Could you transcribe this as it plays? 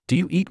Do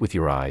you eat with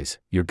your eyes,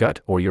 your gut,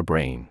 or your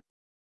brain?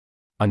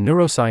 A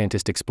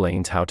neuroscientist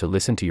explains how to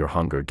listen to your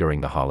hunger during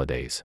the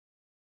holidays.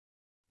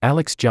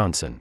 Alex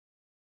Johnson.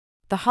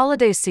 The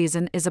holiday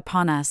season is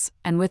upon us,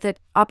 and with it,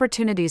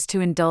 opportunities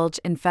to indulge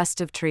in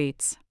festive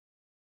treats.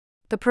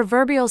 The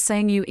proverbial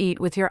saying "you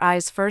eat with your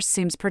eyes first"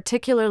 seems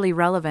particularly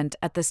relevant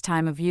at this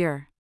time of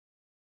year.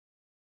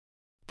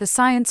 The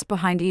science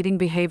behind eating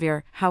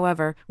behavior,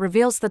 however,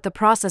 reveals that the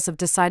process of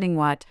deciding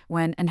what,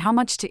 when, and how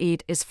much to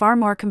eat is far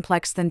more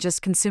complex than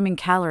just consuming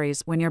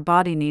calories when your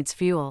body needs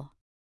fuel.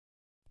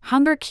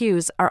 Hunger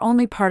cues are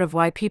only part of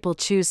why people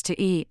choose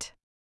to eat.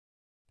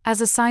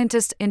 As a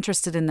scientist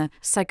interested in the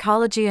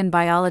psychology and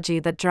biology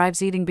that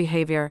drives eating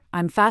behavior,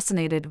 I'm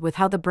fascinated with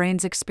how the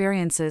brain's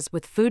experiences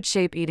with food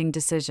shape eating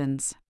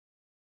decisions.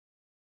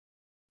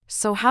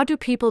 So, how do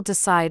people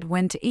decide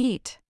when to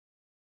eat?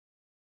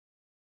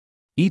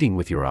 Eating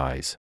with your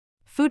eyes.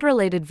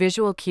 Food-related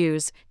visual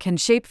cues can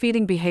shape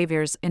feeding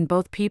behaviors in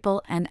both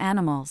people and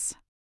animals.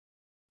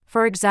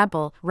 For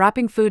example,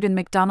 wrapping food in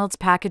McDonald's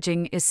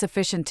packaging is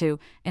sufficient to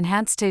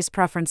enhance taste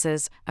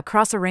preferences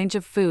across a range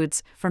of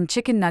foods, from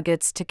chicken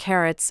nuggets to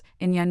carrots,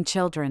 in young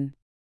children.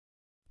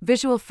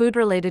 Visual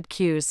food-related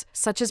cues,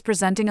 such as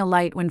presenting a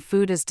light when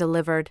food is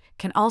delivered,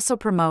 can also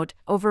promote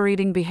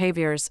overeating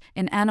behaviors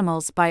in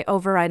animals by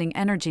overriding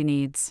energy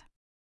needs.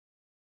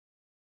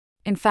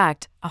 In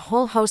fact, a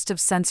whole host of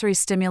sensory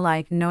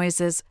stimuli,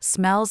 noises,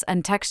 smells,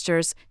 and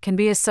textures can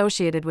be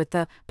associated with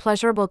the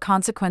pleasurable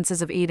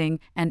consequences of eating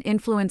and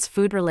influence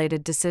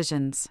food-related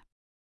decisions.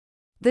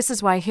 This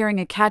is why hearing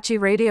a catchy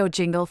radio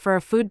jingle for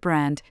a food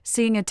brand,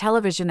 seeing a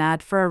television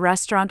ad for a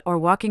restaurant, or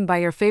walking by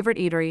your favorite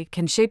eatery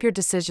can shape your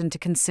decision to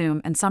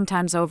consume and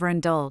sometimes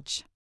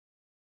overindulge.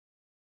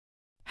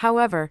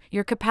 However,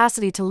 your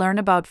capacity to learn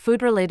about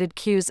food-related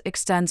cues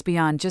extends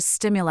beyond just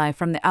stimuli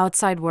from the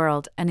outside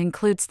world and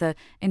includes the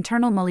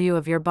internal milieu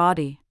of your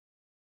body.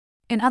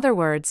 In other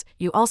words,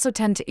 you also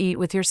tend to eat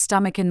with your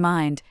stomach in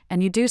mind,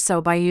 and you do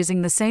so by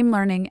using the same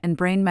learning and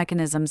brain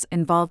mechanisms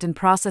involved in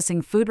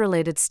processing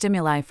food-related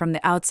stimuli from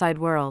the outside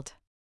world.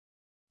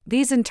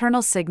 These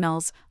internal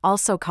signals,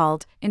 also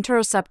called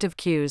interoceptive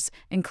cues,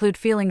 include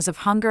feelings of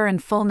hunger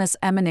and fullness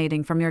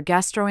emanating from your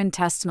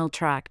gastrointestinal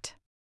tract.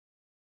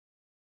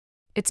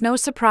 It's no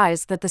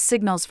surprise that the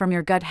signals from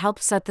your gut help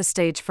set the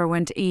stage for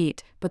when to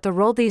eat, but the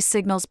role these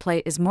signals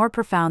play is more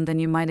profound than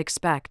you might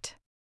expect.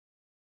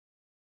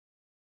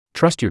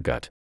 Trust your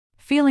gut.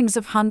 Feelings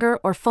of hunger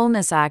or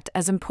fullness act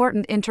as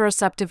important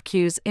interoceptive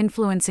cues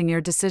influencing your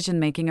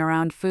decision-making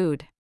around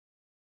food.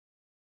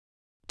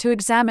 To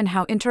examine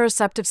how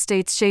interoceptive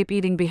states shape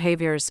eating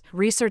behaviors,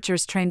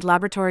 researchers trained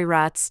laboratory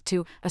rats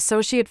to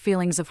associate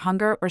feelings of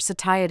hunger or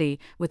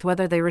satiety with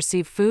whether they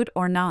receive food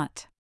or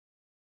not.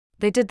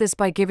 They did this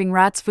by giving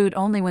rats food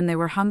only when they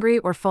were hungry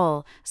or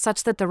full,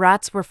 such that the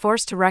rats were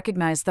forced to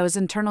recognize those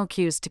internal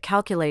cues to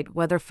calculate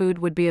whether food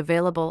would be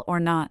available or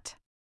not.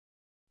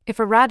 If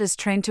a rat is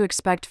trained to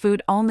expect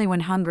food only when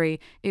hungry,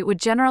 it would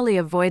generally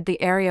avoid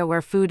the area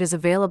where food is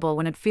available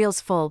when it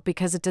feels full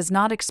because it does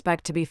not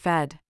expect to be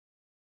fed.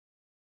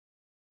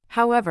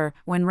 However,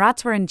 when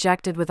rats were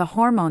injected with a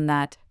hormone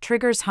that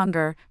triggers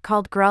hunger,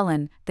 called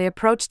ghrelin, they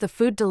approached the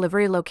food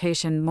delivery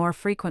location more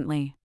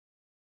frequently.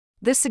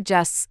 This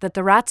suggests that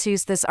the rats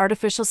used this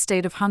artificial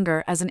state of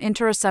hunger as an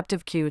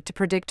interoceptive cue to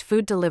predict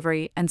food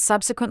delivery and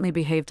subsequently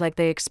behaved like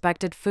they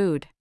expected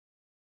food.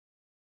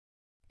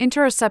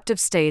 Interoceptive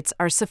states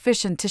are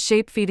sufficient to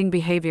shape feeding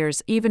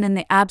behaviors even in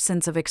the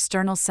absence of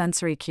external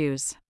sensory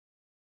cues.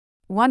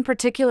 One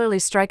particularly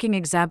striking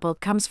example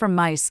comes from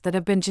mice that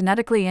have been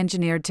genetically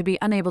engineered to be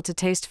unable to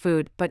taste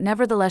food but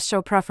nevertheless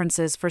show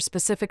preferences for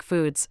specific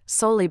foods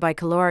solely by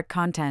caloric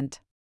content.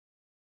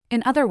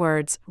 In other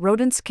words,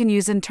 rodents can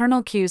use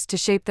internal cues to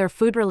shape their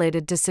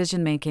food-related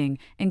decision-making,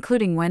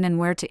 including when and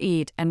where to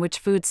eat and which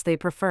foods they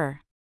prefer.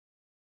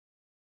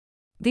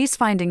 These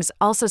findings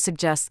also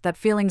suggest that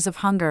feelings of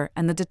hunger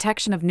and the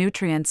detection of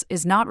nutrients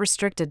is not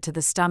restricted to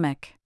the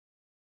stomach.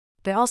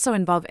 They also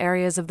involve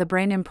areas of the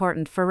brain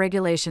important for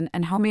regulation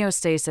and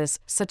homeostasis,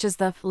 such as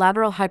the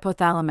lateral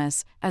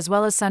hypothalamus, as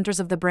well as centers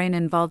of the brain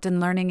involved in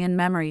learning and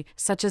memory,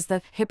 such as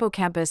the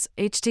hippocampus.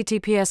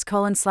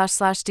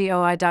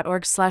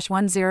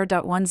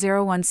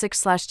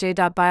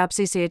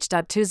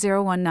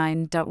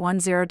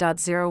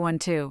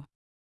 https://doi.org/1016/j.biopsych.2019.10.012.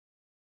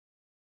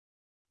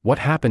 What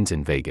happens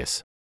in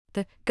Vegas?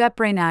 The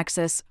gut-brain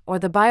axis, or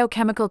the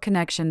biochemical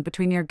connection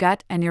between your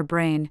gut and your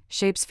brain,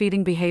 shapes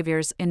feeding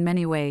behaviors in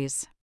many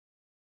ways.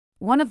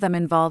 One of them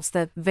involves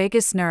the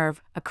vagus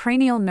nerve, a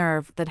cranial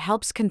nerve that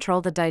helps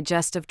control the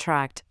digestive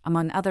tract,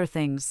 among other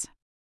things.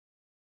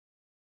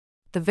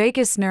 The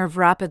vagus nerve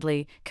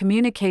rapidly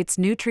communicates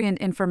nutrient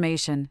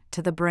information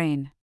to the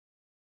brain.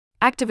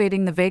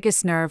 Activating the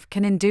vagus nerve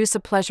can induce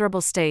a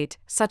pleasurable state,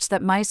 such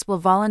that mice will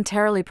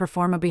voluntarily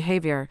perform a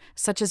behavior,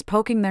 such as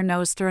poking their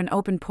nose through an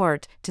open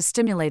port, to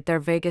stimulate their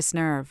vagus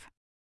nerve.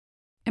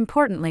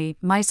 Importantly,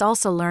 mice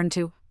also learn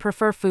to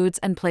prefer foods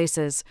and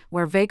places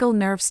where vagal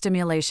nerve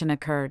stimulation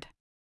occurred.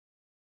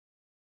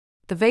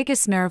 The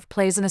vagus nerve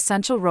plays an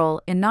essential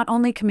role in not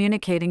only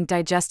communicating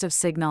digestive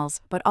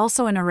signals but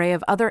also an array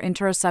of other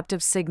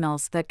interoceptive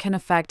signals that can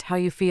affect how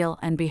you feel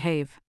and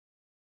behave.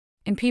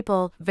 In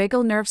people,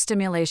 vagal nerve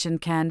stimulation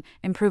can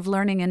improve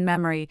learning and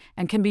memory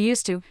and can be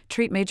used to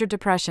treat major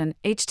depression.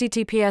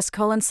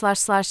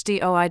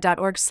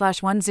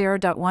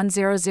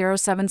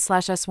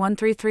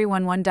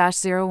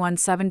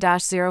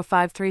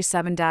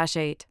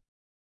 https://doi.org/10.1007/s13311-017-0537-8.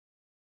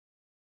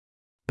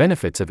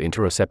 Benefits of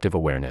interoceptive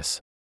awareness.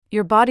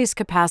 Your body's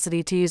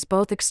capacity to use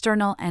both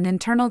external and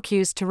internal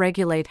cues to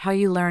regulate how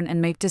you learn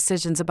and make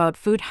decisions about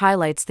food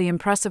highlights the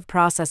impressive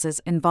processes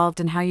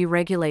involved in how you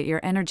regulate your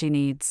energy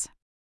needs.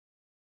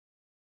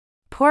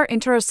 Poor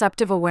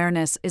interoceptive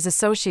awareness is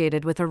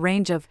associated with a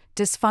range of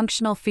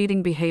dysfunctional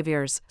feeding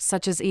behaviors,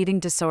 such as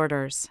eating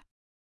disorders.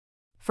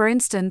 For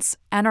instance,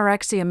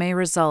 anorexia may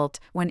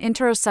result when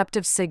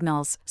interoceptive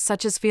signals,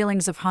 such as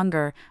feelings of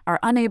hunger, are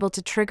unable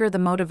to trigger the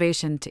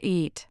motivation to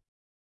eat.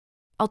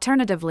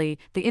 Alternatively,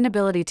 the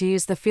inability to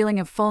use the feeling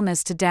of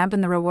fullness to dampen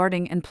the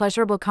rewarding and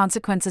pleasurable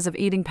consequences of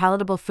eating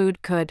palatable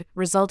food could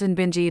result in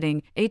binge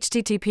eating.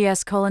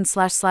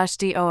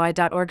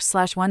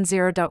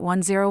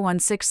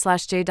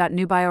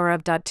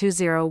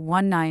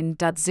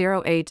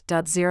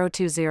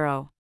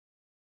 https://doi.org/1016/j.newbiorev.2019.08.020.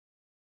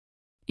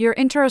 Your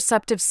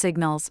interoceptive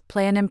signals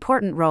play an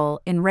important role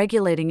in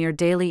regulating your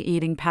daily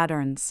eating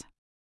patterns.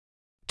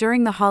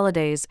 During the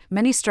holidays,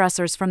 many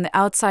stressors from the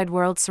outside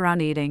world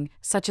surround eating,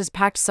 such as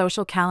packed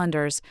social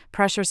calendars,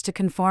 pressures to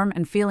conform,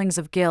 and feelings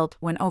of guilt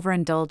when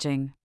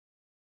overindulging.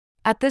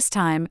 At this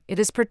time, it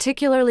is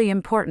particularly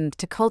important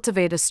to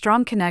cultivate a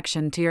strong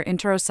connection to your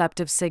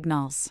interoceptive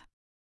signals.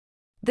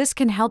 This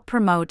can help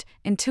promote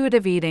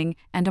intuitive eating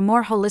and a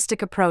more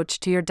holistic approach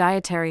to your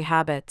dietary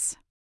habits.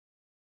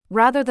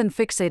 Rather than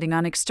fixating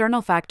on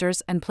external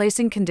factors and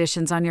placing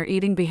conditions on your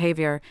eating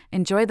behavior,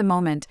 enjoy the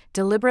moment,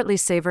 deliberately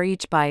savor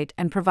each bite,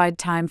 and provide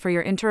time for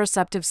your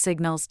interoceptive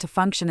signals to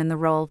function in the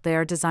role they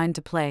are designed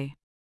to play.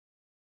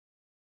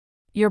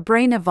 Your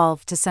brain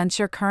evolved to sense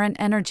your current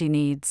energy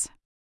needs.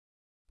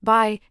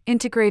 By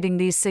integrating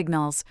these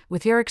signals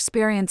with your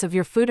experience of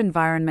your food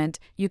environment,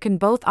 you can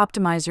both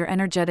optimize your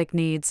energetic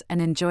needs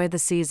and enjoy the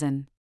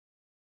season.